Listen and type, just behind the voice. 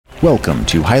Welcome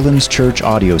to Highlands Church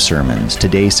Audio Sermons.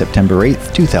 Today, September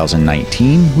 8th,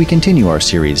 2019, we continue our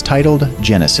series titled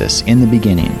Genesis in the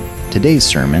Beginning. Today's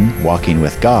sermon, Walking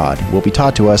with God, will be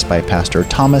taught to us by Pastor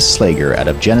Thomas Slager out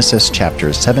of Genesis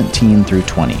chapters 17 through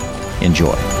 20.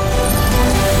 Enjoy.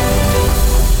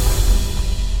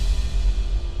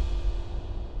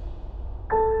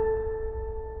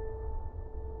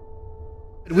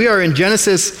 We are in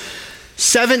Genesis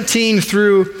 17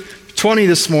 through 20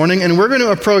 this morning, and we're going to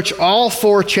approach all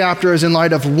four chapters in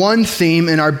light of one theme,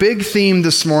 and our big theme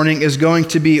this morning is going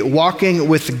to be walking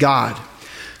with God.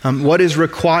 What is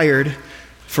required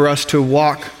for us to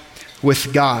walk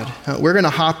with God? We're going to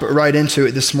hop right into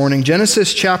it this morning.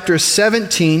 Genesis chapter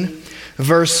 17,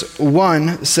 verse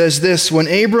 1 says this: When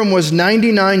Abram was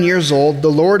 99 years old, the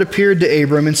Lord appeared to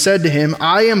Abram and said to him,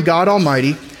 I am God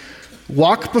Almighty.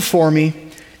 Walk before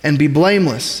me and be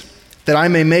blameless, that I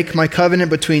may make my covenant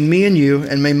between me and you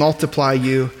and may multiply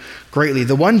you greatly.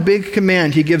 The one big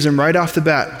command he gives him right off the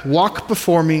bat: walk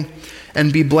before me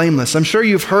and be blameless. I'm sure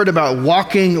you've heard about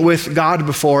walking with God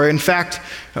before. In fact,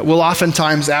 we'll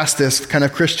oftentimes ask this, kind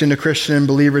of Christian to Christian,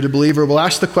 believer to believer. We'll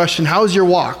ask the question, how's your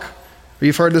walk?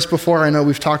 You've heard this before. I know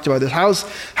we've talked about this.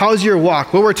 How's your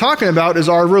walk? What we're talking about is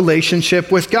our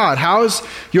relationship with God. How's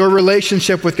your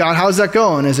relationship with God? How's that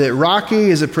going? Is it rocky?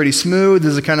 Is it pretty smooth?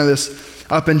 Is it kind of this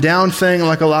up and down thing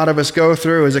like a lot of us go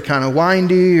through? Is it kind of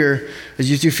windy, or do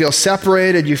you feel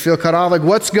separated? You feel cut off? Like,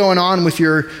 what's going on with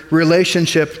your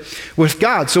relationship with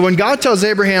God? So when God tells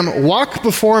Abraham, walk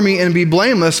before me and be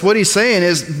blameless, what he's saying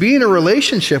is, be in a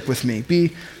relationship with me.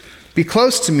 Be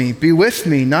close to me. Be with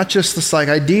me. Not just this like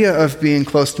idea of being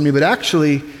close to me, but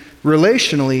actually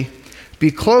relationally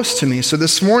be close to me. So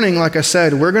this morning, like I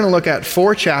said, we're going to look at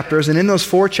 4 chapters, and in those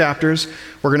 4 chapters,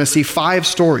 we're going to see 5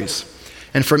 stories.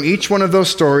 And from each one of those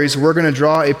stories, we're going to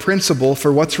draw a principle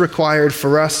for what's required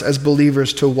for us as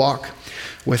believers to walk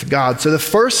with God. So the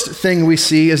first thing we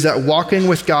see is that walking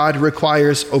with God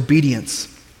requires obedience.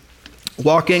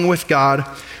 Walking with God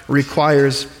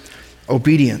requires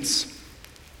obedience.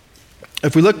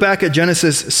 If we look back at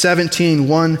Genesis 17,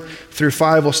 1 through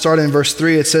 5, we'll start in verse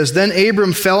 3. It says, Then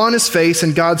Abram fell on his face,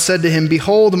 and God said to him,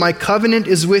 Behold, my covenant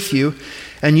is with you,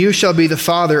 and you shall be the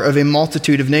father of a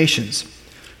multitude of nations.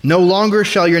 No longer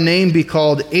shall your name be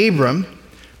called Abram,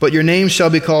 but your name shall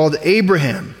be called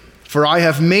Abraham, for I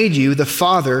have made you the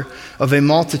father of a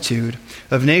multitude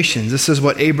of nations. This is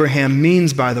what Abraham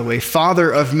means, by the way,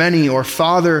 father of many or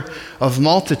father of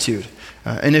multitude.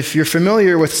 And if you're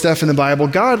familiar with stuff in the Bible,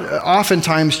 God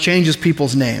oftentimes changes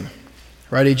people's name,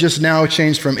 right? He just now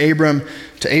changed from Abram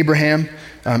to Abraham.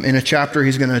 In a chapter,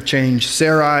 he's going to change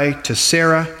Sarai to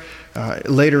Sarah.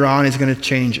 Later on, he's going to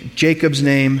change Jacob's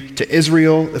name to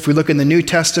Israel. If we look in the New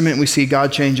Testament, we see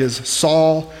God changes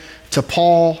Saul to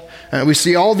Paul. We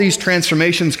see all these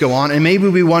transformations go on, and maybe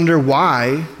we wonder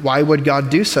why. Why would God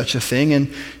do such a thing?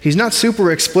 And he's not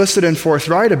super explicit and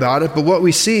forthright about it, but what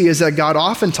we see is that God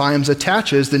oftentimes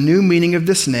attaches the new meaning of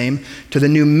this name to the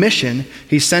new mission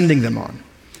he's sending them on.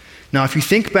 Now, if you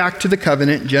think back to the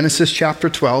covenant, Genesis chapter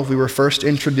 12, we were first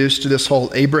introduced to this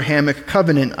whole Abrahamic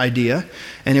covenant idea,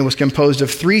 and it was composed of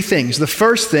 3 things. The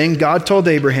first thing, God told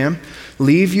Abraham,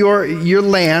 leave your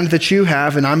land that you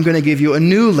have, and I'm going to give you a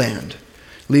new land.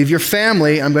 Leave your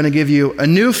family, I'm going to give you a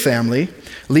new family.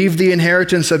 Leave the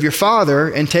inheritance of your father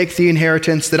and take the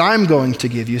inheritance that I'm going to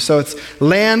give you. So it's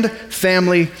land,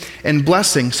 family, and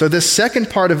blessing. So this second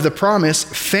part of the promise,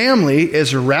 family,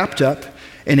 is wrapped up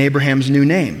in Abraham's new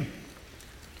name.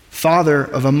 Father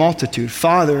of a multitude,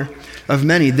 father of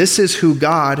many. This is who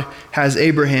God has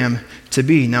Abraham to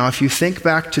be. Now, if you think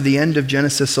back to the end of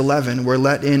Genesis 11, we're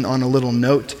let in on a little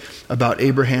note about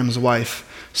Abraham's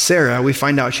wife, Sarah. We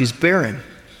find out she's barren.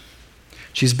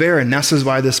 She's barren. This is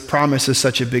why this promise is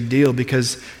such a big deal,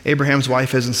 because Abraham's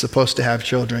wife isn't supposed to have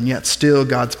children, yet still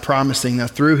God's promising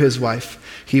that through his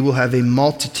wife, he will have a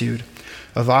multitude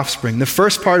of offspring. The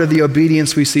first part of the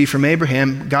obedience we see from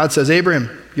Abraham, God says, Abraham,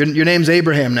 your name's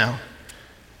Abraham now.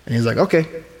 And he's like, okay,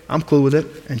 I'm cool with it,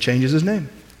 and changes his name.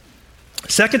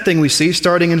 Second thing we see,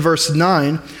 starting in verse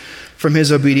 9 from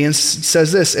his obedience,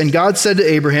 says this: And God said to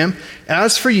Abraham,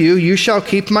 As for you, you shall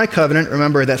keep my covenant.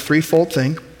 Remember that threefold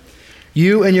thing.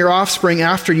 You and your offspring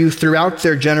after you throughout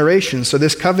their generations. So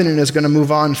this covenant is going to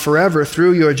move on forever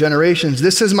through your generations.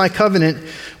 This is my covenant,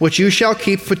 which you shall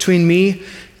keep between me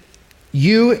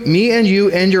and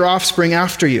you and your offspring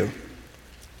after you.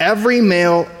 Every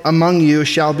male among you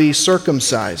shall be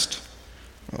circumcised.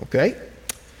 Okay?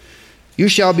 You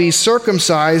shall be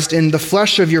circumcised in the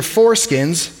flesh of your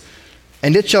foreskins,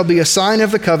 and it shall be a sign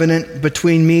of the covenant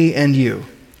between me and you.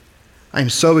 I'm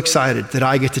so excited that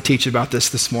I get to teach about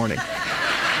this morning.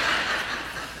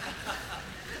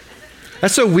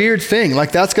 That's a weird thing.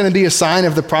 Like, that's going to be a sign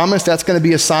of the promise. That's going to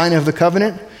be a sign of the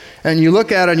covenant. And you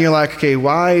look at it and you're like, okay,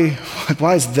 why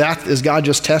is that? Is God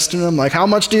just testing them? Like, how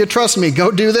much do you trust me?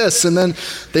 Go do this. And then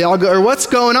they all go, or what's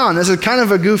going on? This is kind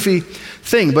of a goofy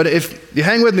thing. But if you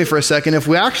hang with me for a second, if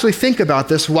we actually think about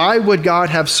this, why would God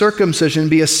have circumcision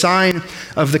be a sign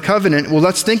of the covenant? Well,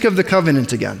 let's think of the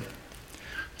covenant again.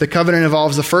 The covenant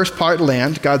involves the first part,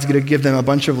 land. God's going to give them a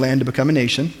bunch of land to become a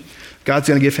nation. God's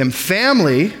going to give him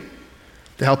family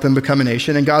to help him become a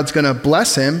nation, and God's going to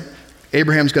bless him.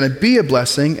 Abraham's going to be a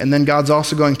blessing, and then God's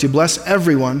also going to bless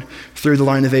everyone through the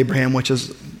line of Abraham, which is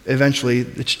eventually,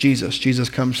 it's Jesus. Jesus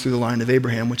comes through the line of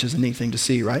Abraham, which is a neat thing to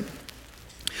see, right?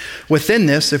 Within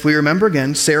this, if we remember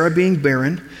again, Sarah being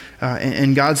barren,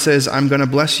 and God says, I'm going to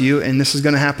bless you, and this is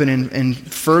going to happen in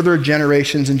further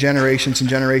generations and generations and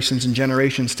generations and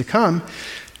generations to come.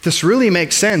 This really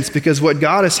makes sense because what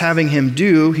God is having him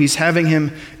do, he's having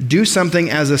him do something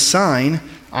as a sign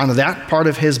on that part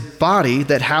of his body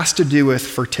that has to do with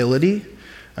fertility,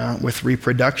 with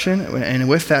reproduction, and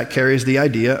with that carries the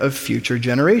idea of future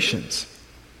generations.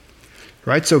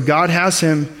 Right? So God has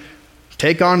him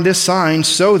take on this sign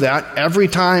so that every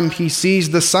time he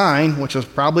sees the sign, which is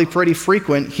probably pretty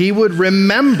frequent, he would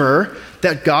remember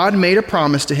that God made a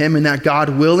promise to him and that God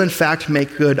will in fact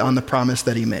make good on the promise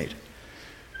that he made.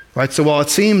 Right? So while it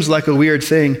seems like a weird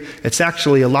thing, it's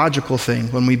actually a logical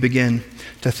thing when we begin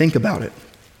to think about it.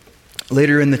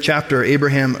 Later in the chapter,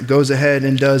 Abraham goes ahead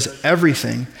and does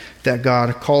everything that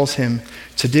God calls him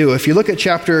to do. If you look at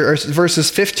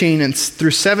verses 15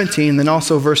 through 17, then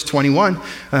also verse 21,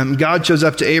 God shows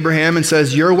up to Abraham and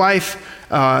says, your wife,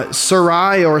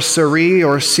 Sarai or Sari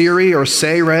or Siri or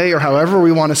Sarai or however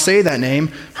we want to say that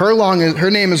name,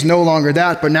 her name is no longer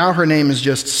that, but now her name is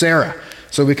just Sarah.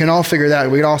 So we can all figure that.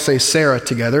 We can all say Sarah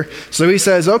together. So he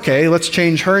says, okay, let's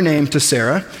change her name to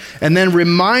Sarah. And then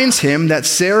reminds him that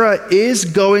Sarah is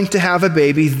going to have a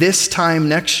baby this time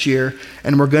next year,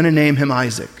 and we're going to name him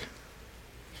Isaac.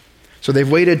 So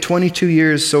they've waited 22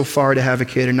 years so far to have a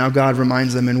kid, and now God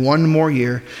reminds them in one more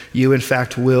year, you in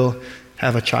fact will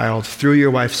have a child through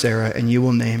your wife Sarah, and you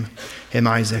will name him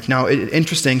Isaac. Now,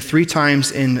 interesting, 3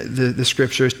 times in the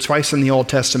scriptures, twice in the Old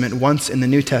Testament, once in the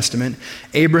New Testament,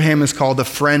 Abraham is called a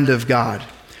friend of God.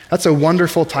 That's a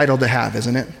wonderful title to have,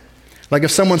 isn't it? Like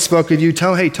if someone spoke of you,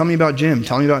 tell me about Jim,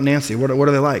 tell me about Nancy, what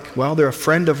are they like? Well, they're a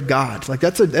friend of God. Like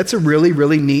that's a really,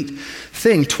 really neat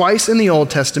thing. Twice in the Old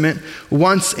Testament,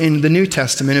 once in the New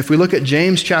Testament. If we look at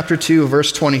James chapter 2,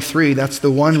 verse 23, that's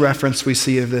the one reference we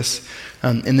see of this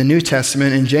in the New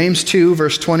Testament. In James 2,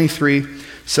 verse 23,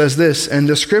 says this, and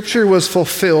the scripture was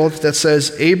fulfilled that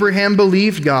says, Abraham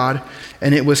believed God,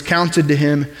 and it was counted to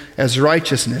him as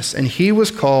righteousness, and he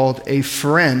was called a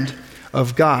friend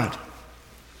of God.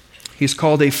 He's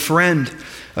called a friend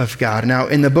of God. Now,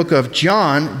 in the book of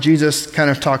John, Jesus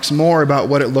kind of talks more about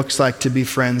what it looks like to be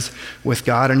friends with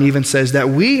God, and even says that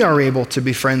we are able to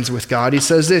be friends with God. He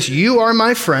says this, you are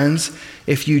my friends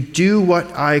if you do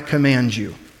what I command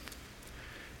you.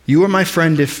 You are my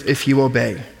friend if you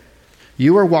obey.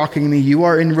 You are walking me. You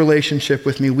are in relationship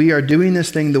with me. We are doing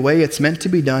this thing the way it's meant to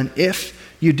be done if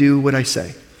you do what I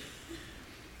say.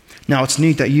 Now, it's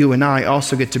neat that you and I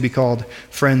also get to be called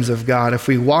friends of God. If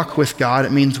we walk with God,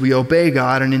 it means we obey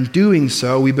God, and in doing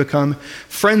so, we become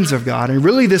friends of God. And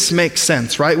really, this makes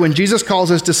sense, right? When Jesus calls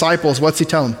his disciples, what's he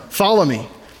tell them? Follow me.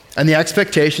 And the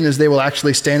expectation is they will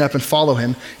actually stand up and follow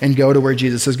him and go to where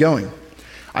Jesus is going.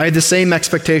 I had the same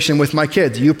expectation with my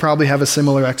kids. You probably have a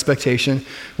similar expectation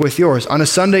with yours. On a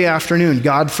Sunday afternoon,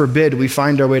 God forbid we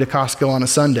find our way to Costco on a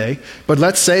Sunday, but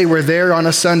let's say we're there on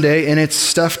a Sunday and it's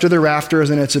stuffed to the rafters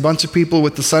and it's a bunch of people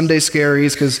with the Sunday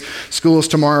scaries because school's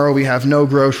tomorrow, we have no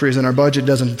groceries and our budget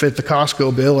doesn't fit the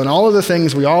Costco bill and all of the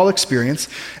things we all experience.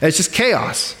 It's just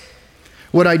chaos.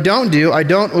 What I don't do,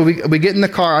 when we get in the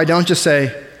car, I don't just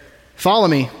say, follow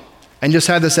me, and just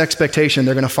have this expectation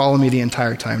they're going to follow me the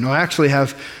entire time. No, I actually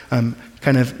have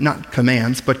kind of, not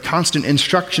commands, but constant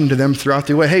instruction to them throughout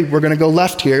the way. Hey, we're going to go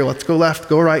left here. Let's go left.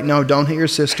 Go right. No, don't hit your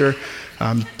sister.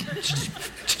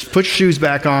 Put shoes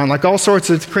back on. Like all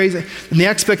sorts of crazy. And the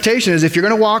expectation is if you're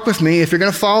going to walk with me, if you're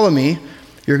going to follow me,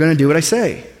 you're going to do what I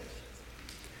say.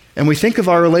 And we think of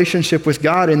our relationship with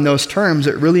God in those terms.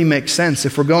 It really makes sense.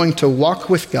 If we're going to walk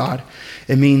with God,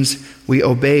 it means we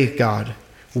obey God.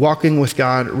 Walking with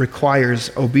God requires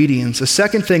obedience. The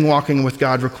second thing walking with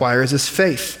God requires is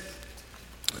faith.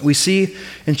 We see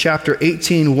in chapter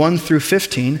 18, 1 through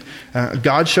 15,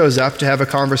 God shows up to have a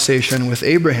conversation with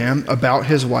Abraham about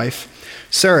his wife,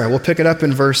 Sarah. We'll pick it up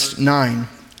in verse 9.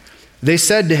 They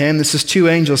said to him, this is 2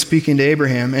 angels speaking to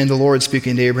Abraham and the Lord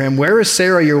speaking to Abraham, where is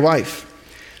Sarah, your wife?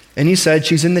 And he said,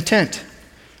 she's in the tent.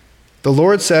 The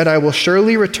Lord said, I will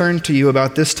surely return to you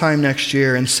about this time next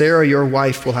year, and Sarah, your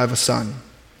wife, will have a son.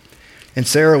 And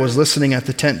Sarah was listening at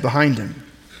the tent behind him.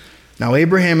 Now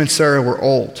Abraham and Sarah were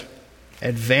old,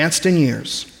 advanced in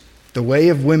years. The way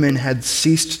of women had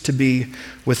ceased to be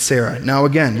with Sarah. Now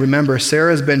again, remember,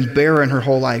 Sarah's been barren her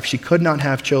whole life. She could not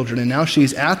have children, and now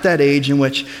she's at that age in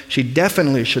which she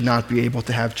definitely should not be able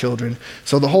to have children.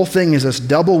 So the whole thing is this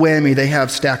double whammy they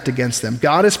have stacked against them.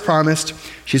 God has promised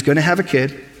she's going to have a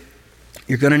kid.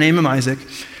 You're going to name him Isaac,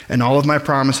 and all of my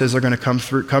promises are going to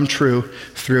come true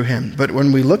through him. But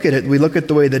when we look at it, we look at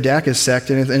the way the deck is stacked,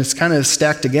 and it's kind of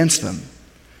stacked against them.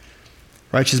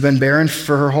 Right? She's been barren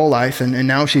for her whole life, and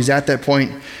now she's at that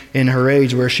point in her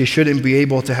age where she shouldn't be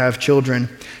able to have children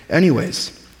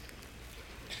anyways.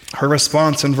 Her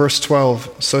response in verse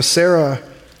 12, so Sarah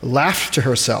laughed to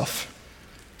herself,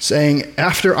 saying,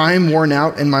 after I am worn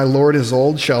out and my Lord is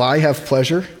old, shall I have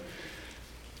pleasure?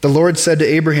 The Lord said to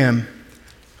Abraham,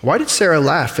 why did Sarah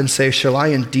laugh and say, shall I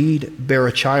indeed bear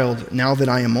a child now that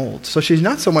I am old? So she's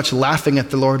not so much laughing at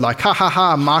the Lord like, ha ha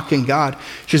ha, mocking God.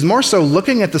 She's more so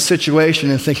looking at the situation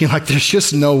and thinking like, there's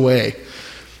just no way.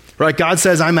 Right? God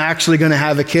says, I'm actually going to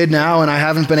have a kid now, and I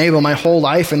haven't been able my whole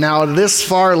life, and now this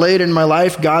far late in my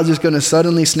life, God's just going to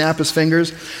suddenly snap his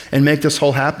fingers and make this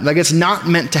whole happen. Like, it's not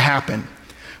meant to happen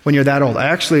when you're that old. I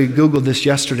actually Googled this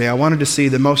yesterday. I wanted to see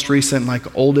the most recent,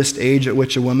 oldest age at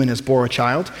which a woman has bore a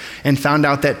child, and found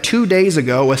out that 2 days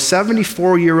ago, a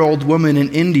 74-year-old woman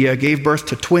in India gave birth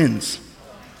to twins.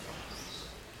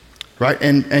 Right?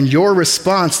 And your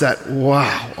response that,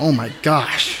 wow, oh my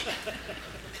gosh.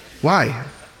 Why?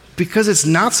 Because it's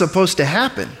not supposed to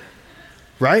happen.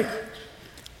 Right?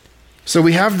 So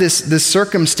we have this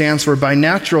circumstance where by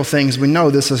natural things we know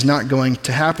this is not going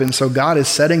to happen. So God is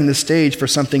setting the stage for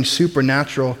something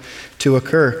supernatural to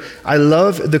occur. I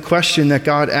love the question that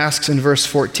God asks in verse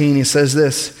 14. He says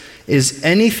this, is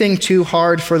anything too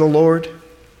hard for the Lord?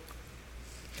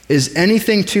 Is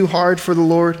anything too hard for the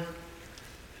Lord?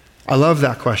 I love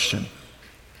that question.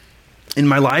 In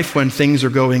my life, when things are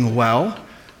going well,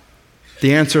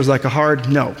 the answer is like a hard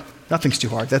no. Nothing's too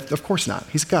hard. Of course not.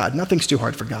 He's God. Nothing's too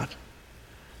hard for God.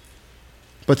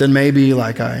 But then maybe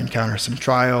I encounter some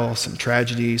trial, some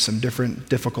tragedy, some different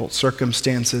difficult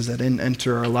circumstances that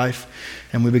enter our life,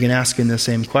 and we begin asking the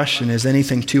same question, is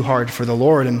anything too hard for the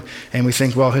Lord? And we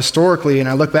think, well, historically, and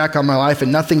I look back on my life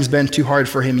and nothing's been too hard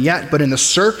for him yet, but in the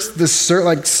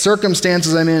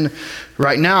circumstances I'm in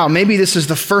right now, maybe this is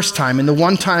the first time and the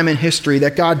one time in history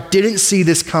that God didn't see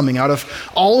this coming. Out of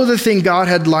all of the things God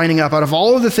had lining up, out of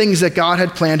all of the things that God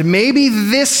had planned, maybe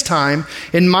this time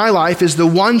in my life is the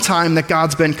one time that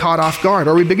God's been caught off guard.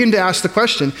 Or we begin to ask the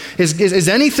question, is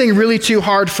anything really too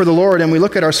hard for the Lord? And we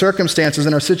look at our circumstances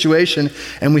and our situation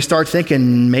and we start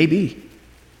thinking, maybe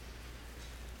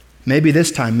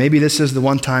this time, maybe this is the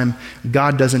one time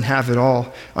God doesn't have it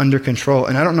all under control.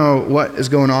 And I don't know what is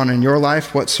going on in your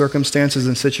life, what circumstances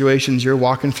and situations you're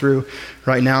walking through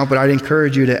right now, but I'd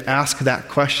encourage you to ask that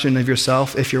question of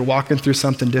yourself if you're walking through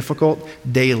something difficult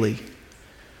daily.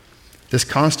 This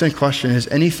constant question, is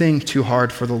anything too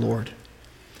hard for the Lord?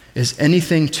 Is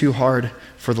anything too hard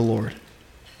for the Lord?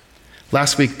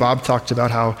 Last week, Bob talked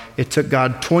about how it took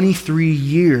God 23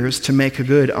 years to make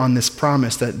good on this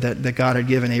promise that God had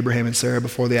given Abraham and Sarah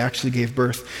before they actually gave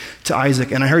birth to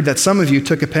Isaac. And I heard that some of you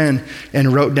took a pen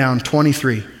and wrote down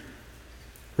 23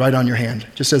 right on your hand,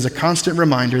 just as a constant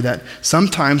reminder that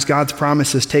sometimes God's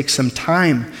promises take some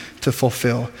time to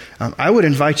fulfill. I would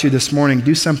invite you this morning,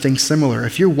 do something similar.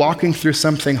 If you're walking through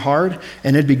something hard,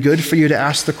 and it'd be good for you to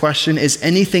ask the question, is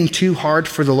anything too hard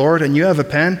for the Lord? And you have a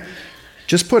pen,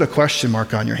 just put a question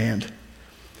mark on your hand.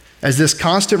 As this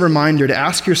constant reminder to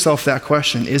ask yourself that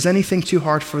question, is anything too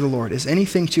hard for the Lord? Is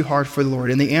anything too hard for the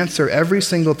Lord? And the answer every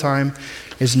single time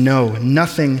is no.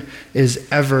 Nothing is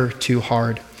ever too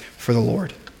hard for the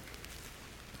Lord.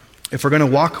 If we're going to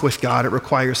walk with God, it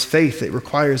requires faith. It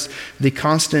requires the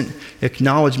constant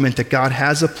acknowledgement that God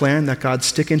has a plan, that God's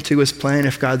sticking to his plan.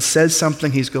 If God says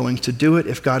something, he's going to do it.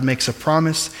 If God makes a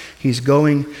promise, he's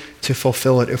going to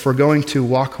fulfill it. If we're going to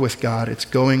walk with God, it's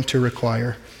going to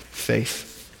require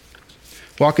faith.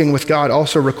 Walking with God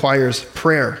also requires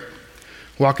prayer.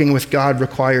 Walking with God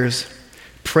requires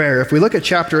prayer. If we look at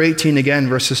chapter 18 again,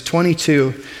 verses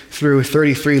 22 through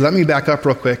 33, let me back up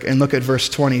real quick and look at verse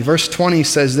 20. Verse 20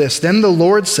 says this, "Then the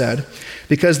Lord said,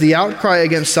 because the outcry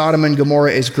against Sodom and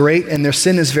Gomorrah is great and their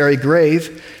sin is very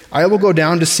grave, I will go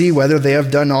down to see whether they have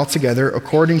done altogether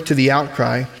according to the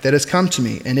outcry that has come to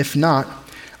me, and if not,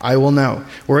 I will know."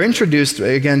 We're introduced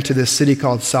again to this city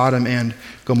called Sodom and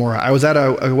Gomorrah. I was at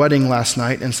a wedding last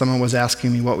night and someone was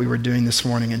asking me what we were doing this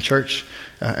morning in church.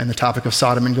 and the topic of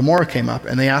Sodom and Gomorrah came up.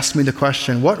 And they asked me the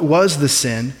question, what was the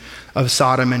sin of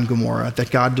Sodom and Gomorrah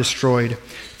that God destroyed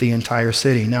the entire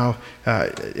city? Now,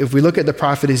 if we look at the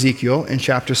prophet Ezekiel in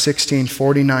chapter 16,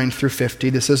 49 through 50,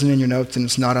 this isn't in your notes and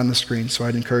it's not on the screen, so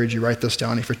I'd encourage you to write this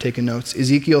down if you're taking notes.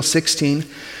 Ezekiel 16,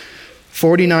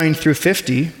 49 through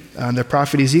 50, the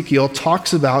prophet Ezekiel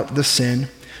talks about the sin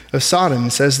of Sodom.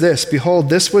 It says this, "Behold,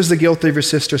 this was the guilt of your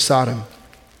sister Sodom.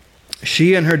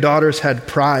 She and her daughters had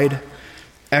pride,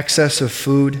 excess of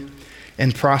food,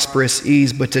 and prosperous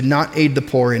ease, but did not aid the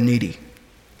poor and needy.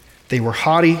 They were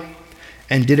haughty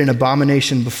and did an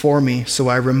abomination before me, so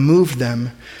I removed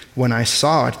them when I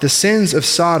saw it." The sins of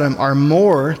Sodom are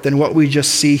more than what we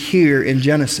just see here in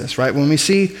Genesis, right? When we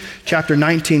see chapter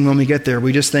 19, when we get there,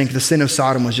 we just think the sin of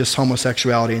Sodom was just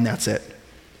homosexuality and that's it.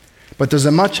 But there's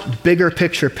a much bigger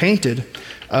picture painted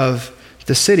of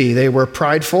the city. They were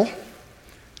prideful.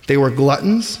 They were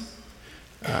gluttons.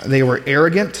 They were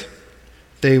arrogant.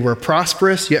 They were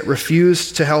prosperous, yet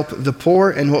refused to help the poor.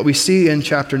 And what we see in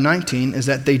chapter 19 is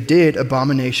that they did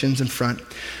abominations in front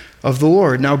of the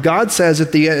Lord. Now, God says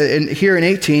here in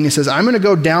 18, he says, I'm going to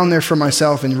go down there for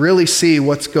myself and really see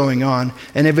what's going on.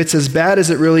 And if it's as bad as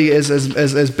it really is,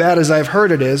 as bad as I've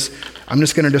heard it is, I'm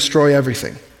just going to destroy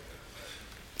everything.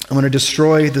 I'm going to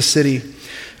destroy the city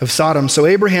of Sodom. So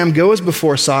Abraham goes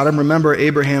before Sodom. Remember,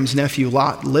 Abraham's nephew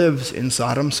Lot lives in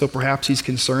Sodom, so perhaps he's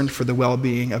concerned for the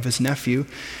well-being of his nephew.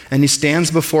 And he stands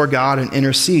before God and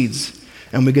intercedes.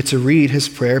 And we get to read his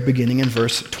prayer beginning in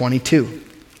verse 22.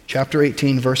 Chapter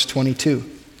 18, verse 22.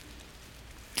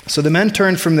 So the men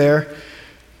turned from there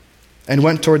and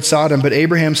went toward Sodom, but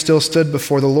Abraham still stood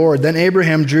before the Lord. Then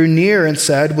Abraham drew near and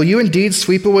said, "Will you indeed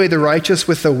sweep away the righteous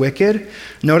with the wicked?"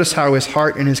 Notice how his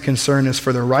heart and his concern is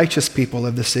for the righteous people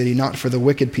of the city, not for the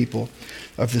wicked people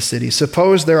of the city.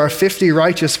 "Suppose there are 50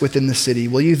 righteous within the city.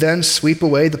 Will you then sweep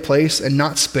away the place and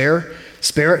not spare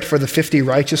it for the 50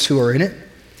 righteous who are in it?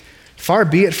 Far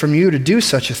be it from you to do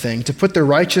such a thing, to put the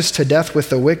righteous to death with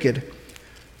the wicked,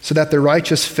 so that the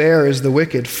righteous fare as the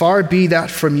wicked. Far be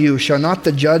that from you. Shall not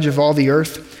the judge of all the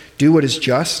earth do what is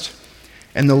just?"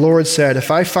 And the Lord said, "If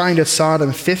I find at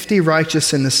Sodom 50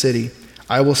 righteous in the city,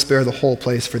 I will spare the whole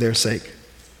place for their sake."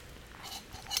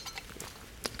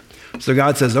 So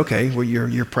God says, okay, well,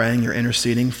 you're praying, you're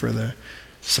interceding for the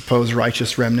supposed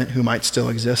righteous remnant who might still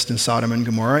exist in Sodom and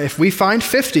Gomorrah. If we find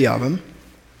 50 of them,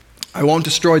 I won't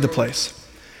destroy the place.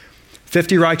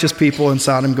 50 righteous people in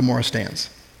Sodom and Gomorrah stands.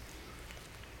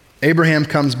 Abraham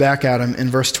comes back at him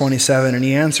in verse 27, and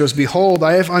he answers, "Behold,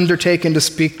 I have undertaken to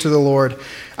speak to the Lord,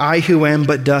 I who am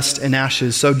but dust and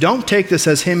ashes." So don't take this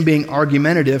as him being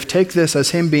argumentative. Take this as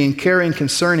him being caring,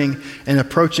 concerning, and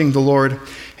approaching the Lord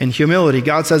in humility.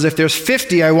 God says, if there's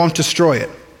 50, I won't destroy it.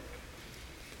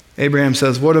 Abraham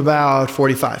says, what about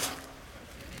 45?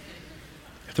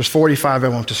 If there's 45, I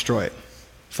won't destroy it.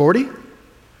 40?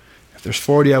 If there's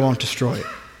 40, I won't destroy it.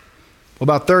 What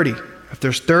about 30? If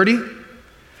there's 30?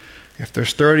 If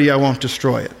there's 30, I won't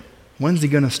destroy it. When's he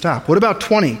going to stop? What about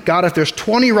 20? God, if there's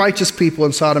 20 righteous people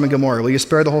in Sodom and Gomorrah, will you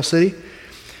spare the whole city?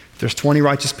 If there's 20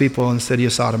 righteous people in the city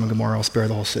of Sodom and Gomorrah, I'll spare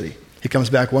the whole city. He comes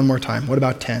back one more time. What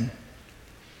about 10?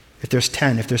 If there's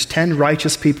 10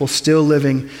 righteous people still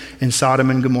living in Sodom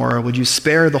and Gomorrah, would you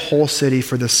spare the whole city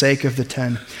for the sake of the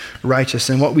 10 righteous?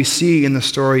 And what we see in the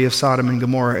story of Sodom and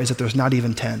Gomorrah is that there's not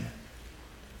even 10.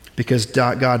 Because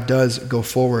God does go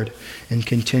forward and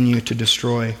continue to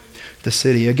destroy the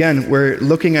city. Again, we're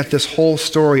looking at this whole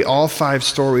story, all 5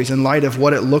 stories, in light of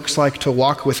what it looks like to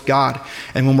walk with God.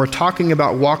 And when we're talking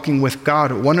about walking with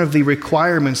God, one of the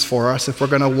requirements for us, if we're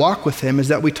going to walk with him, is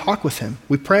that we talk with him.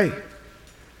 We pray.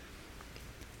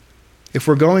 If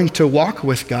we're going to walk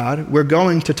with God, we're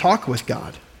going to talk with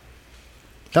God.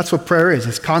 That's what prayer is.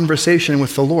 It's conversation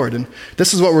with the Lord. And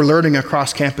this is what we're learning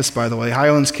across campus, by the way.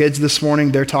 Highlands kids this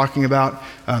morning, they're talking about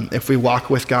if we walk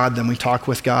with God, then we talk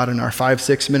with God. In our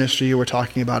 5-6 ministry, we're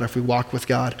talking about if we walk with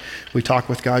God, we talk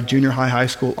with God. Junior high, high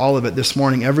school, all of it this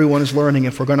morning. Everyone is learning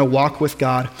if we're going to walk with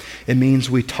God, it means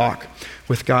we talk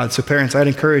with God. So parents, I'd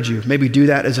encourage you, maybe do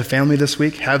that as a family this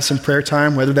week. Have some prayer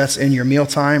time, whether that's in your meal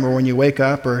time or when you wake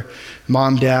up, or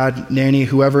mom, dad, nanny,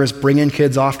 whoever is bringing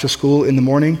kids off to school in the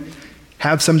morning.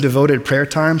 Have some devoted prayer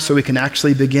time so we can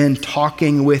actually begin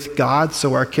talking with God,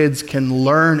 so our kids can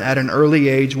learn at an early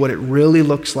age what it really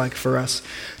looks like for us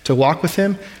to walk with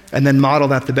him, and then model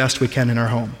that the best we can in our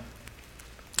home.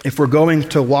 If we're going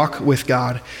to walk with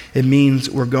God, it means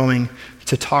we're going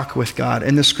to talk with God.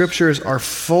 And the scriptures are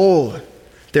full.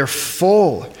 They're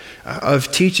full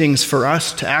of teachings for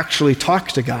us to actually talk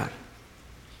to God.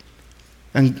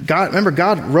 And God, remember,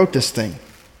 God wrote this thing,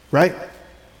 right?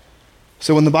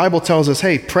 So when the Bible tells us,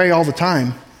 hey, pray all the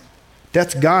time,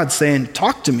 That's God saying,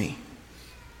 talk to me.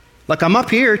 Like, I'm up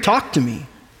here, talk to me.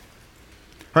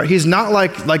 Right? He's not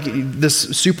like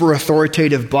this super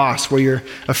authoritative boss where you're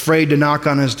afraid to knock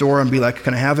on his door and be like,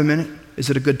 can I have a minute? Is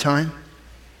it a good time?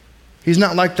 He's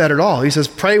not like that at all. He says,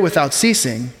 pray without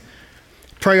ceasing.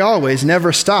 Pray always,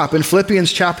 never stop. In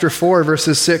Philippians chapter 4,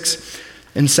 verses 6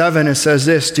 and 7, it says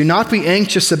this, do not be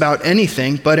anxious about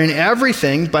anything, but in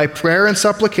everything, by prayer and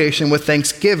supplication with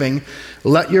thanksgiving,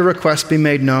 let your requests be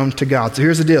made known to God. So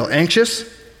here's the deal. Anxious?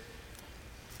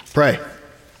 Pray.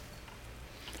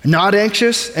 Not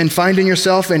anxious and finding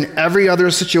yourself in every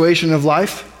other situation of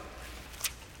life?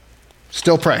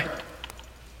 Still pray.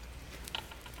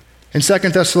 In 2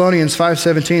 Thessalonians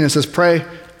 5:17, it says, pray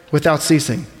without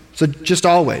ceasing. So just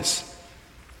always.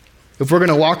 If we're going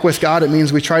to walk with God, it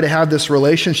means we try to have this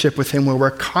relationship with him where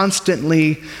we're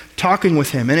constantly talking with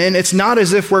him. And it's not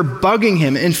as if we're bugging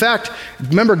him. In fact,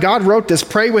 remember, God wrote this,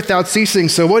 pray without ceasing.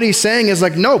 So what he's saying is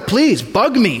like, no, please,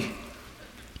 bug me.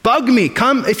 Bug me.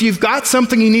 Come, if you've got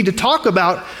something you need to talk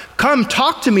about, come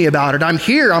talk to me about it. I'm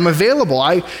here. I'm available.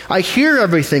 I hear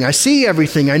everything. I see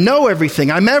everything. I know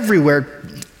everything. I'm everywhere.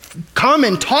 Come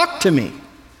and talk to me.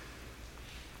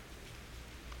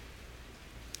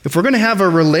 If we're going to have a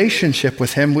relationship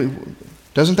with him,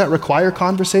 doesn't that require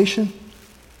conversation?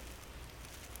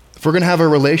 If we're going to have a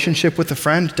relationship with a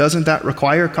friend, doesn't that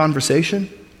require conversation?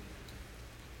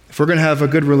 If we're going to have a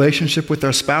good relationship with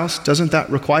our spouse, doesn't that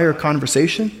require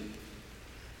conversation?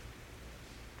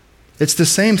 It's the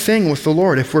same thing with the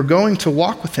Lord. If we're going to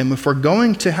walk with him, if we're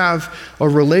going to have a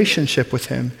relationship with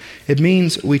him, it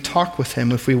means we talk with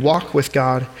him. If we walk with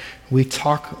God, we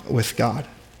talk with God.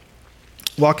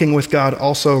 Walking with God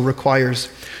also requires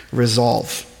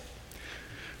resolve.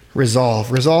 Resolve.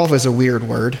 Resolve is a weird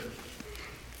word.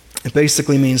 It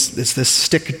basically means it's this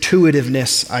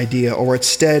stick-to-itiveness idea, or it's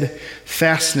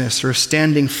steadfastness, or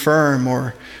standing firm,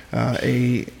 or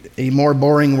a more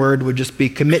boring word would just be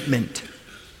commitment.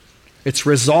 It's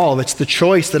resolve. It's the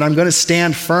choice that I'm going to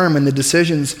stand firm in the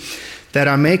decisions that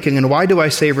I'm making. And why do I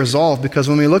say resolve? Because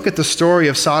when we look at the story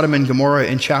of Sodom and Gomorrah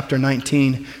in chapter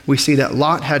 19, we see that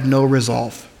Lot had no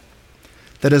resolve.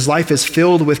 That his life is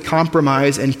filled with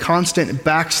compromise and constant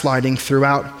backsliding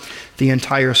throughout the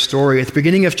entire story. At the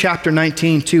beginning of chapter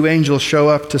 19, two angels show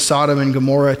up to Sodom and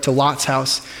Gomorrah, to Lot's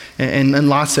house. And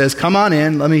Lot says, come on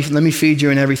in, let me feed you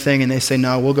and everything. And they say,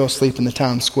 no, we'll go sleep in the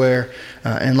town square.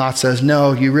 And Lot says,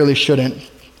 no, you really shouldn't.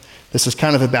 This is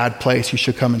kind of a bad place. You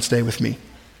should come and stay with me.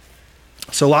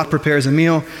 So Lot prepares a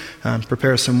meal,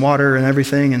 prepares some water and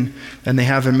everything, and they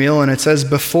have a meal. And it says,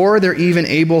 before they're even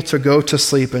able to go to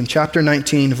sleep, in chapter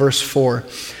 19, verse 4,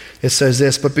 it says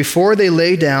this, but before they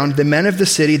lay down, the men of the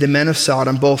city, the men of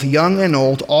Sodom, both young and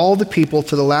old, all the people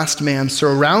to the last man,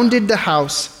 surrounded the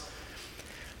house,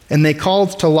 and they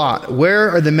called to Lot, where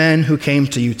are the men who came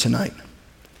to you tonight?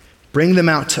 Bring them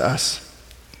out to us,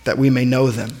 that we may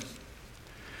know them.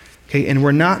 Okay, and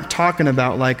we're not talking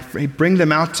about like, bring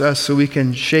them out to us so we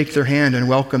can shake their hand and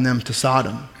welcome them to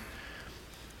Sodom.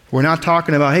 We're not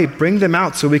talking about, hey, bring them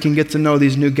out so we can get to know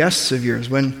these new guests of yours.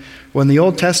 When the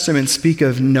Old Testament speak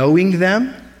of knowing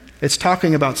them, it's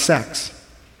talking about sex.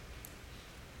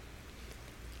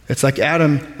 It's like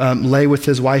Adam lay with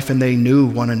his wife and they knew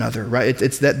one another, right?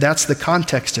 That's the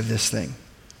context of this thing.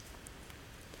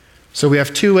 So we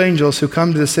have two angels who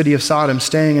come to the city of Sodom,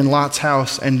 staying in Lot's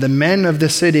house, and the men of the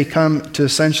city come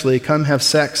have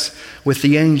sex with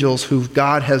the angels who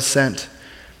God has sent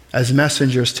as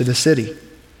messengers to the city.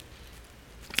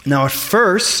 Now at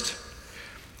first,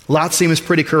 Lot seems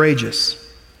pretty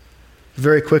courageous.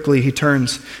 Very quickly he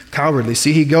turns cowardly.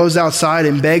 See, he goes outside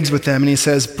and begs with them and he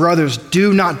says, brothers,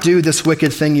 do not do this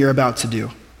wicked thing you're about to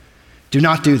do. Do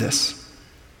not do this.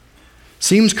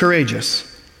 Seems courageous.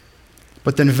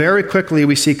 But then very quickly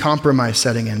we see compromise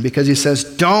setting in, because he says,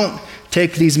 don't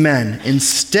take these men.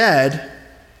 Instead,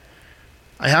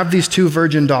 I have these two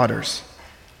virgin daughters.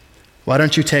 Why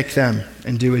don't you take them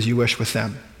and do as you wish with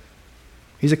them?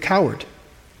 He's a coward.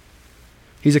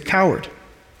 He's a coward.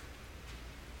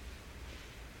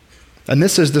 And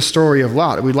this is the story of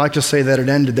Lot. We'd like to say that it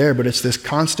ended there, but it's this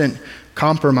constant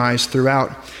compromise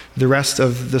throughout the rest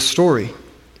of the story.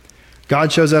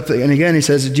 God shows up, and again he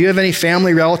says, do you have any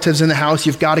family relatives in the house?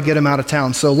 You've got to get them out of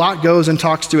town. So Lot goes and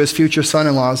talks to his future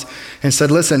son-in-laws and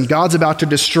said, listen, God's about to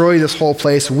destroy this whole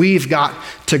place. We've got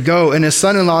to go. And his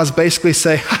son-in-laws basically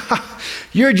say,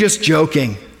 you're just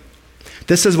joking.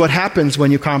 This is what happens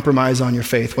when you compromise on your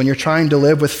faith, when you're trying to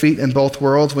live with feet in both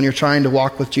worlds, when you're trying to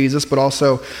walk with Jesus, but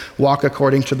also walk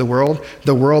according to the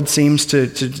world seems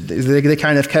they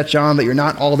kind of catch on that you're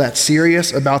not all that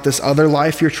serious about this other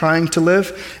life you're trying to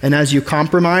live. And as you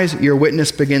compromise, your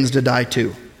witness begins to die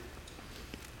too.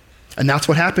 And that's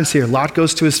what happens here. Lot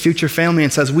goes to his future family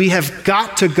and says, we have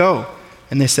got to go.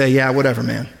 And they say, yeah, whatever,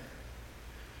 man.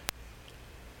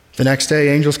 The next day,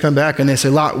 angels come back and they say,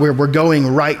 Lot, we're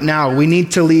going right now. We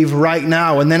need to leave right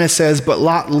now. And then it says, but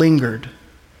Lot lingered.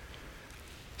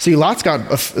 See, Lot's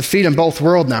got a feet in both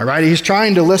worlds now, right? He's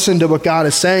trying to listen to what God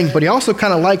is saying, but he also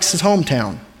kind of likes his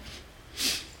hometown.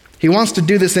 He wants to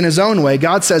do this in his own way.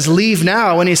 God says, leave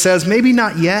now. And he says, maybe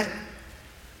not yet.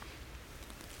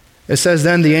 It says,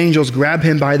 then the angels grab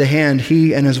him by the hand,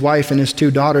 he and his wife and his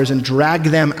 2 daughters, and drag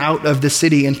them out of the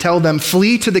city and tell them,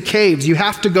 flee to the caves. You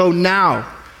have to go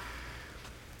now.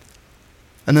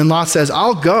 And then Lot says,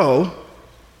 I'll go,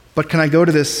 but can I go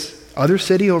to this other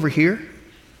city over here?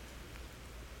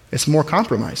 It's more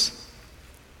compromise.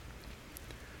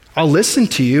 I'll listen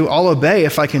to you. I'll obey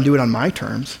if I can do it on my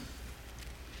terms.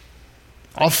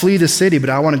 I'll flee the city, but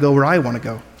I want to go where I want to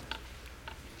go.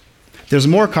 There's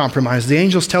more compromise. The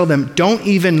angels tell them, don't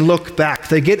even look back.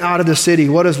 They get out of the city.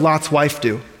 What does Lot's wife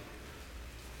do?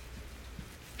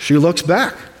 She looks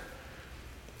back.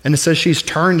 And it says she's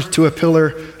turned to a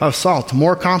pillar of salt.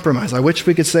 More compromise. I wish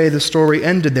we could say the story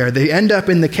ended there. They end up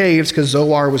in the caves because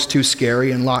Zoar was too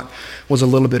scary and Lot was a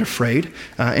little bit afraid.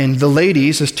 And the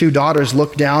ladies, his 2 daughters,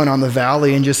 look down on the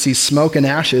valley and just see smoke and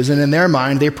ashes. And in their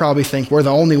mind, they probably think, we're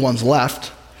the only ones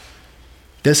left.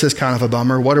 This is kind of a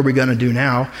bummer. What are we going to do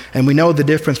now? And we know the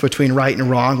difference between right and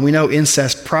wrong. We know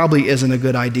incest probably isn't a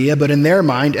good idea. But in their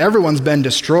mind, everyone's been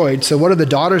destroyed. So what do the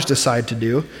daughters decide to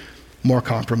do? More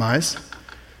compromise.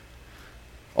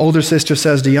 Older sister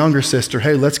says to younger sister,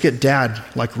 hey, let's get dad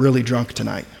like really drunk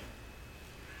tonight.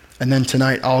 And then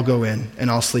tonight I'll go in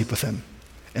and I'll sleep with him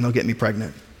and he'll get me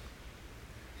pregnant.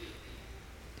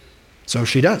 So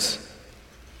she does.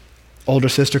 Older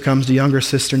sister comes to younger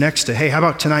sister next to, hey, how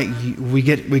about tonight we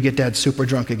get dad super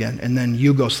drunk again and then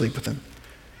you go sleep with him.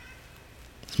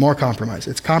 It's more compromise.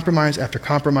 It's compromise after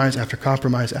compromise after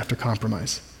compromise after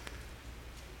compromise.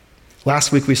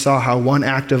 Last week we saw how one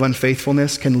act of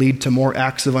unfaithfulness can lead to more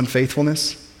acts of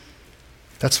unfaithfulness.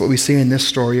 That's what we see in this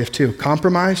story too.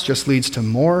 Compromise just leads to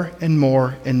more and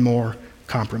more and more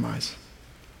compromise.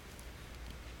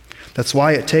 That's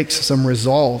why it takes some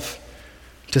resolve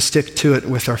to stick to it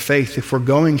with our faith. If we're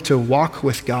going to walk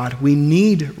with God, we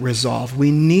need resolve.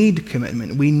 We need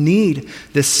commitment. We need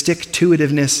this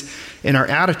stick-to-itiveness in our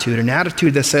attitude, an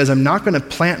attitude that says, I'm not going to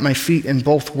plant my feet in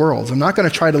both worlds. I'm not going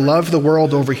to try to love the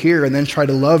world over here and then try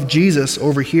to love Jesus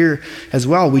over here as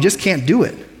well. We just can't do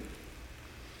it.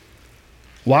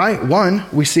 Why? One,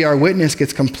 we see our witness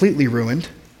gets completely ruined.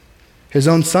 His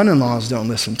own son-in-laws don't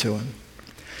listen to him.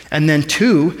 And then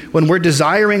 2, when we're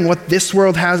desiring what this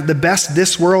world has, the best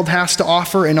this world has to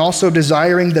offer, and also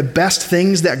desiring the best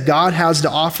things that God has to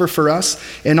offer for us,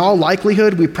 in all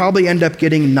likelihood, we probably end up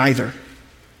getting neither.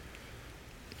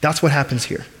 That's what happens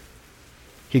here.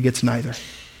 He gets neither.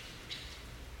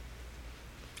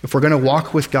 If we're going to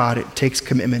walk with God, it takes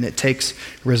commitment, it takes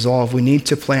resolve. We need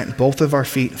to plant both of our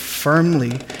feet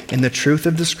firmly in the truth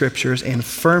of the Scriptures and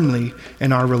firmly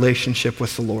in our relationship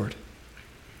with the Lord.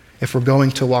 If we're going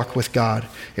to walk with God,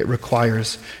 it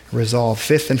requires resolve.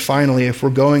 5th and finally, if we're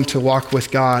going to walk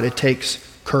with God, it takes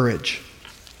courage.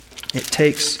 It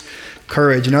takes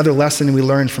courage. Another lesson we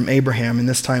learned from Abraham, and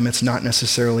this time it's not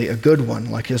necessarily a good one,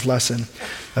 like his lesson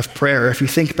of prayer. If you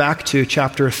think back to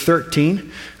chapter 13,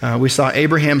 we saw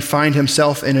Abraham find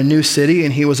himself in a new city,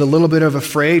 and he was a little bit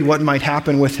afraid what might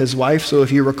happen with his wife. So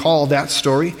if you recall that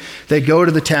story, they go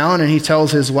to the town, and he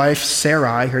tells his wife,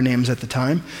 Sarai, her name's at the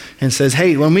time, and says,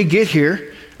 hey, when we get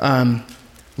here,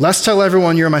 let's tell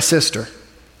everyone you're my sister.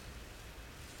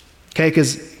 Okay,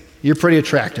 because you're pretty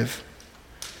attractive.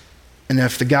 And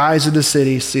if the guys of the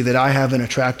city see that I have an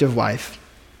attractive wife,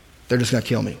 they're just going to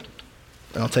kill me.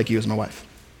 And I'll take you as my wife.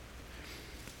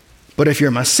 But if you're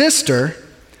my sister,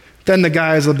 then the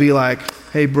guys will be like,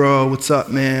 hey, bro, what's up,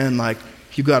 man? Like,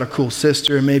 you got a cool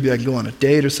sister. Maybe I can go on a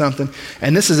date or something.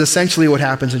 And this is essentially what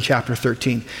happens in chapter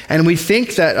 13. And we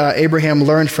think that Abraham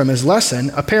learned from his lesson.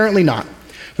 Apparently not.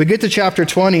 We get to chapter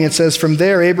 20. It says, from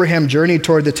there, Abraham journeyed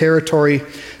toward the territory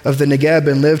of the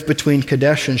Negeb and lived between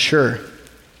Kadesh and Shur.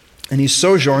 And he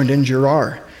sojourned in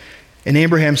Gerar. And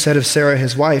Abraham said of Sarah,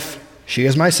 his wife, she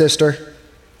is my sister.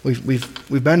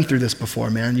 We've been through this before,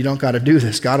 man. You don't got to do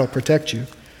this. God will protect you.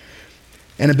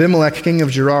 And Abimelech, king of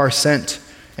Gerar, sent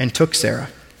and took Sarah.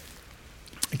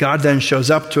 God then shows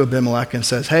up to Abimelech and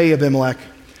says, hey, Abimelech,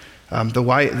 the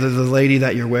lady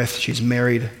that you're with, she's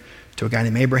married to a guy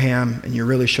named Abraham, and you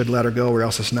really should let her go or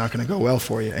else it's not going to go well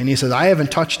for you. And he says, I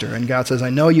haven't touched her. And God says, I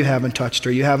know you haven't touched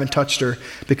her. You haven't touched her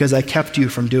because I kept you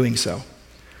from doing so.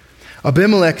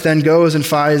 Abimelech then goes and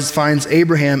finds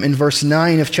Abraham in verse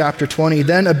 9 of chapter 20.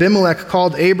 Then Abimelech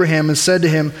called Abraham and said to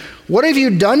him, "What have you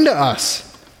done to us?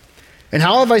 And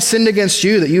how have I sinned against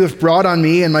you that you have brought on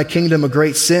me and my kingdom a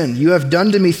great sin? You have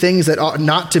done to me things that ought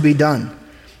not to be done."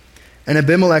 And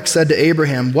Abimelech said to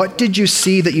Abraham, "What did you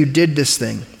see that you did this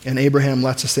thing?" And Abraham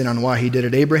lets us in on why he did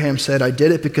it. Abraham said, "I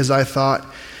did it because I thought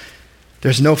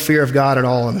there's no fear of God at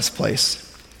all in this place,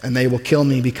 and they will kill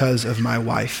me because of my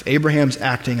wife." Abraham's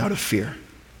acting out of fear.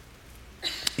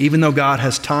 Even though God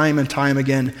has time and time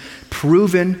again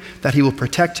proven that he will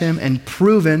protect him and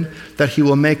proven that he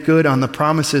will make good on the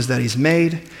promises that he's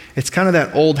made, it's kind of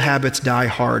that old habits die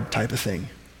hard type of thing.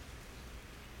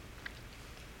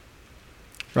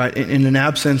 Right? In an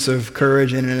absence of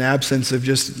courage and in an absence of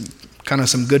just kind of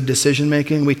some good decision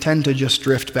making, we tend to just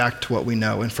drift back to what we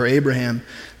know. And for Abraham,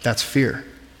 that's fear.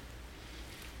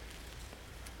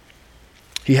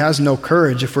 He has no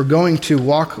courage. If we're going to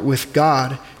walk with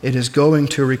God, it is going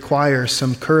to require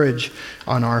some courage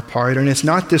on our part. And it's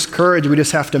not this courage we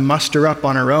just have to muster up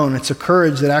on our own. It's a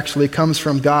courage that actually comes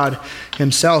from God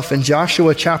himself. In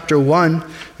Joshua chapter 1,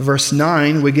 verse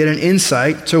 9, we get an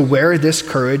insight to where this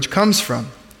courage comes from.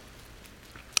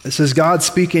 This is God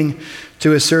speaking to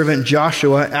his servant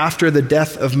Joshua after the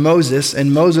death of Moses,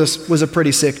 and Moses was a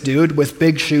pretty sick dude with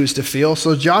big shoes to fill.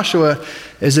 So Joshua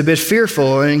is a bit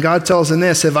fearful, and God tells him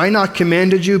this, "Have I not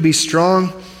commanded you, be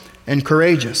strong and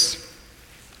courageous?"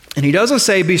 And he doesn't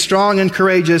say, "Be strong and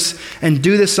courageous and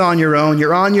do this on your own.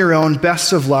 You're on your own,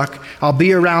 best of luck. I'll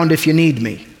be around if you need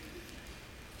me."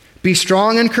 Be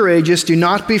strong and courageous, do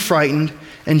not be frightened,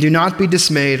 and do not be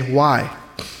dismayed. Why?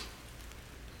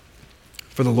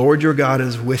 For the Lord your God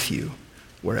is with you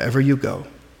wherever you go.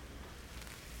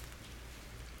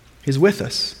 He's with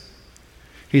us.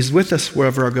 He's with us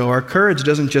wherever I go. Our courage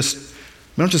we don't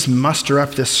just muster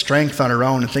up this strength on our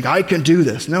own and think, I can do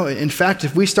this. No, in fact,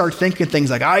 if we start thinking things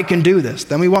like, I can do this,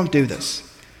 then we won't do this.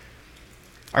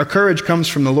 Our courage comes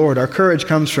from the Lord. Our courage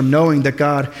comes from knowing that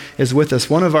God is with us.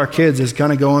 One of our kids is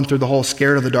kind of going through the whole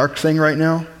scared of the dark thing right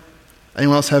now.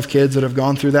 Anyone else have kids that have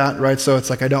gone through that, right? So it's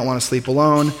like, I don't want to sleep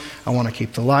alone. I want to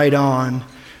keep the light on.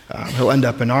 He'll end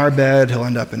up in our bed. He'll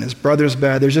end up in his brother's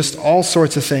bed. There's just all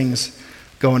sorts of things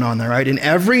going on there, right? And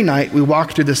every night we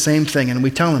walk through the same thing and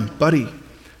we tell him, buddy,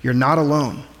 you're not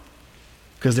alone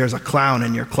because there's a clown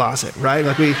in your closet, right?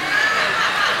 Like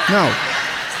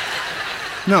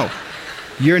no,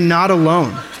 you're not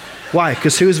alone. Why?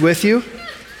 Because who's with you?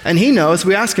 And he knows.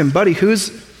 We ask him, buddy,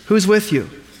 who's with you?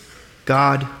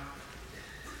 God.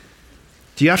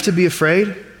 Do you have to be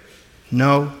afraid?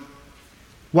 No.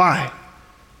 Why?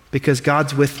 Because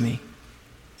God's with me.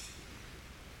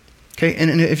 Okay,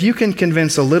 and if you can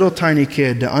convince a little tiny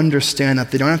kid to understand that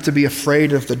they don't have to be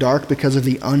afraid of the dark because of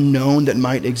the unknown that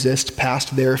might exist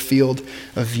past their field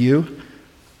of view,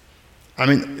 I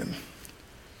mean,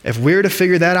 if we're to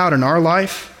figure that out in our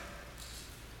life,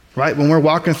 right, when we're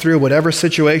walking through whatever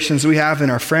situations we have in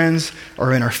our friends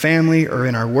or in our family or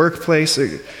in our workplace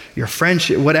or your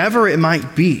friendship, whatever it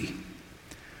might be,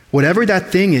 whatever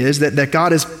that thing is that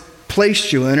God has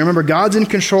placed you in. Remember, God's in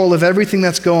control of everything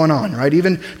that's going on, right?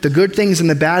 Even the good things and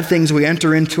the bad things we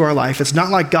enter into our life. It's not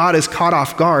like God is caught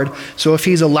off guard. So if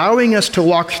he's allowing us to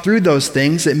walk through those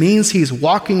things, it means he's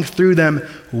walking through them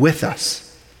with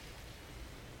us.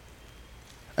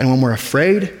 And when we're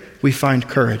afraid, we find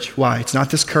courage. Why? It's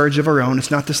not this courage of our own. It's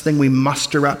not this thing we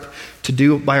muster up to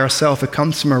do by ourselves. It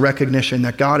comes from a recognition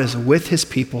that God is with his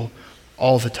people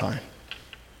all the time.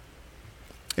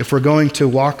 If we're going to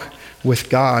walk with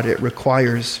God, it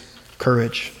requires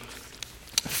courage.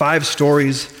 5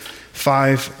 stories,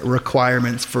 5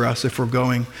 requirements for us if we're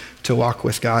going to walk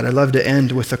with God. I'd love to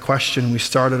end with a question we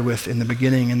started with in the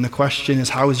beginning, and the question is,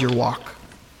 how is your walk?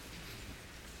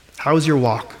 How is your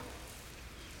walk?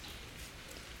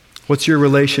 What's your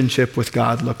relationship with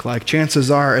God look like?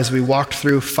 Chances are, as we walked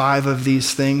through 5 of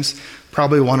these things,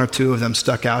 probably 1 or 2 of them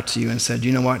stuck out to you and said,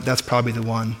 you know what, that's probably the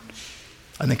one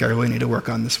I think I really need to work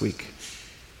on this week.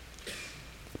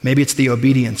 Maybe it's the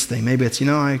obedience thing. Maybe it's,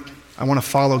 I want to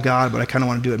follow God, but I kind of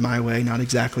want to do it my way, not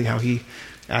exactly how he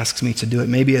asks me to do it.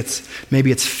 Maybe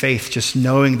it's faith, just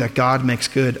knowing that God makes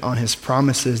good on his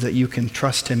promises, that you can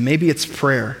trust him. Maybe it's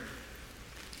prayer.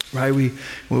 Right?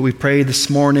 We prayed this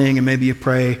morning, and maybe you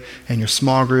pray in your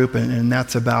small group, and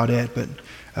that's about it. But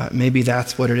maybe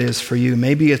that's what it is for you.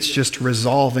 Maybe it's just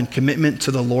resolve and commitment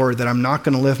to the Lord that I'm not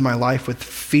going to live my life with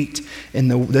feet in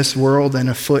this world and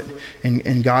a foot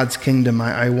in God's kingdom.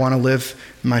 I want to live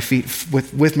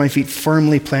with my feet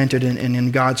firmly planted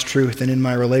in God's truth and in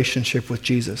my relationship with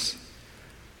Jesus.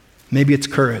 Maybe it's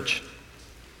courage.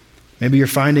 Maybe you're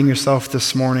finding yourself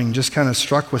this morning just kind of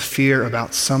struck with fear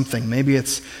about something. Maybe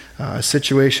it's a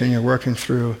situation you're working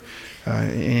through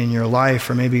in your life,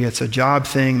 or maybe it's a job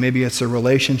thing, maybe it's a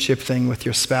relationship thing with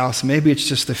your spouse, maybe it's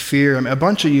just the fear. I mean, a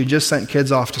bunch of you just sent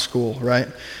kids off to school, right?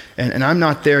 And I'm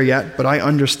not there yet, but I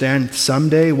understand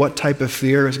someday what type of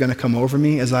fear is going to come over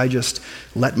me as I just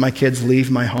let my kids leave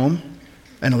my home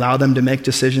and allow them to make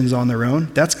decisions on their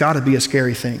own. That's got to be a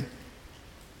scary thing.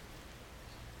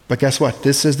 But guess what?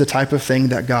 This is the type of thing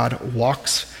that God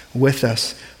walks with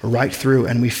us right through,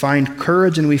 and we find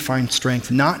courage and we find strength,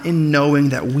 not in knowing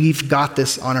that we've got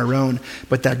this on our own,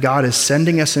 but that God is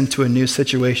sending us into a new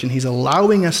situation. He's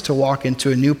allowing us to walk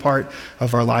into a new part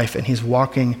of our life, and He's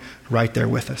walking right there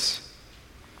with us.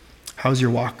 How's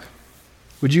your walk?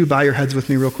 Would you bow your heads with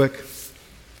me real quick?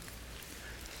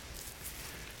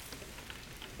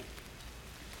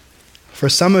 For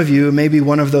some of you, maybe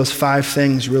one of those 5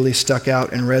 things really stuck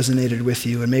out and resonated with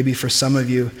you. And maybe for some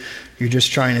of you, you're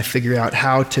just trying to figure out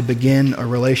how to begin a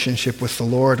relationship with the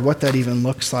Lord, what that even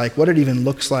looks like, what it even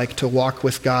looks like to walk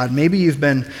with God. Maybe you've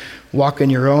been walking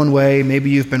your own way.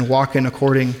 Maybe you've been walking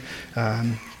according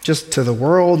just to the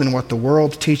world and what the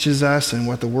world teaches us and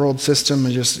what the world system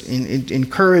just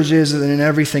encourages and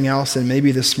everything else. And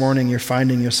maybe this morning you're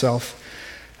finding yourself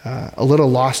a little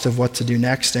lost of what to do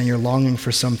next, and you're longing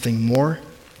for something more.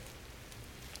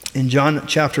 In John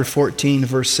chapter 14,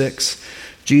 verse 6,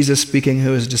 Jesus speaking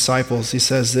to his disciples, he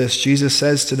says this. Jesus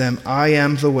says to them, "I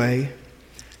am the way,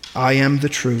 I am the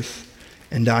truth,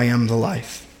 and I am the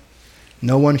life.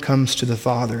 No one comes to the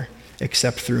Father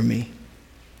except through me."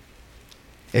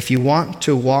 If you want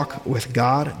to walk with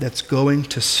God, that's going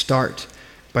to start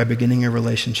by beginning a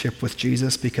relationship with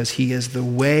Jesus, because He is the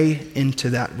way into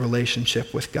that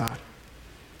relationship with God.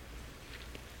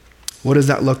 What does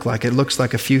that look like? It looks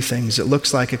like a few things. It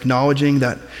looks like acknowledging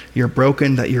that you're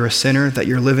broken, that you're a sinner, that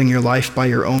you're living your life by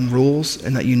your own rules,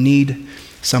 and that you need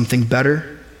something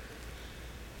better.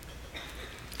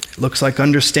 It looks like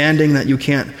understanding that you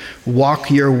can't walk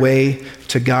your way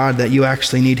to God, that you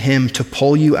actually need Him to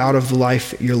pull you out of the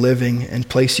life you're living and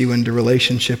place you into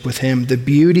relationship with Him. The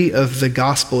beauty of the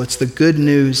gospel, it's the good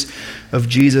news of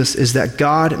Jesus, is that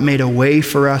God made a way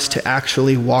for us to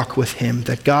actually walk with Him,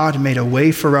 that God made a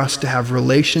way for us to have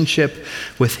relationship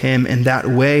with Him, and that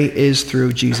way is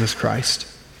through Jesus Christ.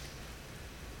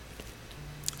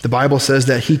 The Bible says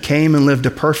that He came and lived a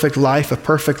perfect life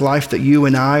that you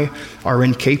and I are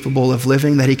incapable of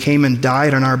living, that He came and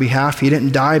died on our behalf. He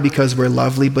didn't die because we're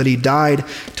lovely, but He died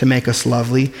to make us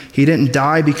lovely. He didn't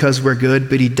die because we're good,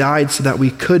 but He died so that we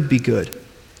could be good.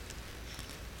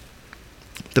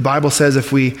 The Bible says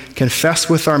if we confess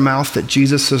with our mouth that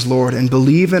Jesus is Lord and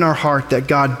believe in our heart that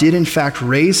God did in fact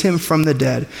raise Him from the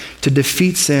dead to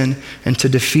defeat sin and to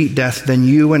defeat death, then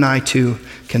you and I too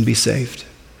can be saved.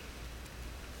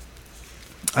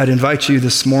 I'd invite you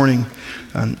this morning,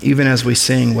 even as we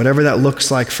sing, whatever that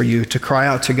looks like for you, to cry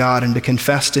out to God and to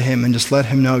confess to Him and just let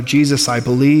Him know, Jesus, I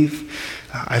believe.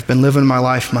 I've been living my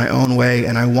life my own way,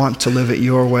 and I want to live it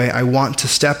your way. I want to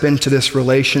step into this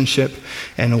relationship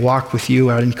and walk with you.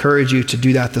 I'd encourage you to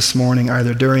do that this morning,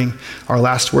 either during our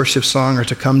last worship song or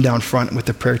to come down front with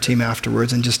the prayer team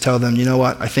afterwards and just tell them, you know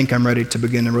what, I think I'm ready to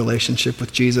begin a relationship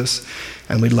with Jesus,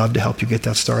 and we'd love to help you get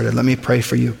that started. Let me pray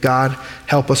for you. God,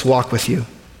 help us walk with you.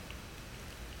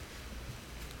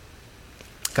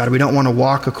 God, we don't want to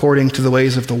walk according to the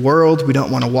ways of the world. We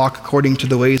don't want to walk according to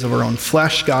the ways of our own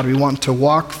flesh. God, we want to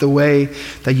walk the way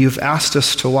that you've asked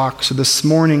us to walk. So this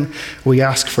morning, we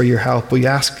ask for your help. We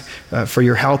ask for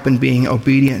your help in being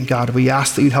obedient, God. We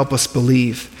ask that you'd help us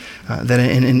believe. That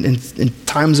in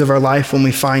times of our life when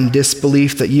we find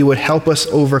disbelief, that you would help us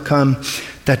overcome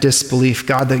that disbelief.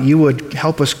 God, that you would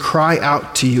help us cry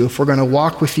out to you. If we're going to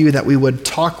walk with you, that we would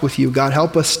talk with you. God,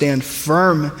 help us stand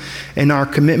firm in our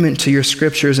commitment to your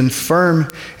scriptures and firm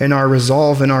in our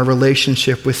resolve in our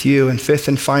relationship with you. And fifth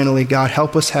and finally, God,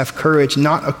 help us have courage,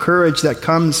 not a courage that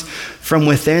comes from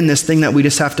within, this thing that we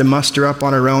just have to muster up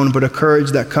on our own, but a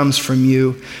courage that comes from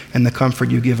you and the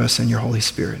comfort you give us in your Holy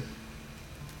Spirit.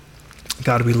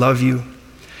 God, we love you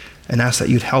and ask that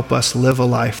you'd help us live a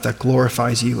life that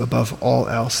glorifies you above all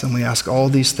else. And we ask all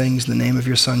these things in the name of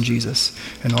your Son, Jesus.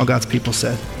 And all God's people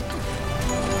said,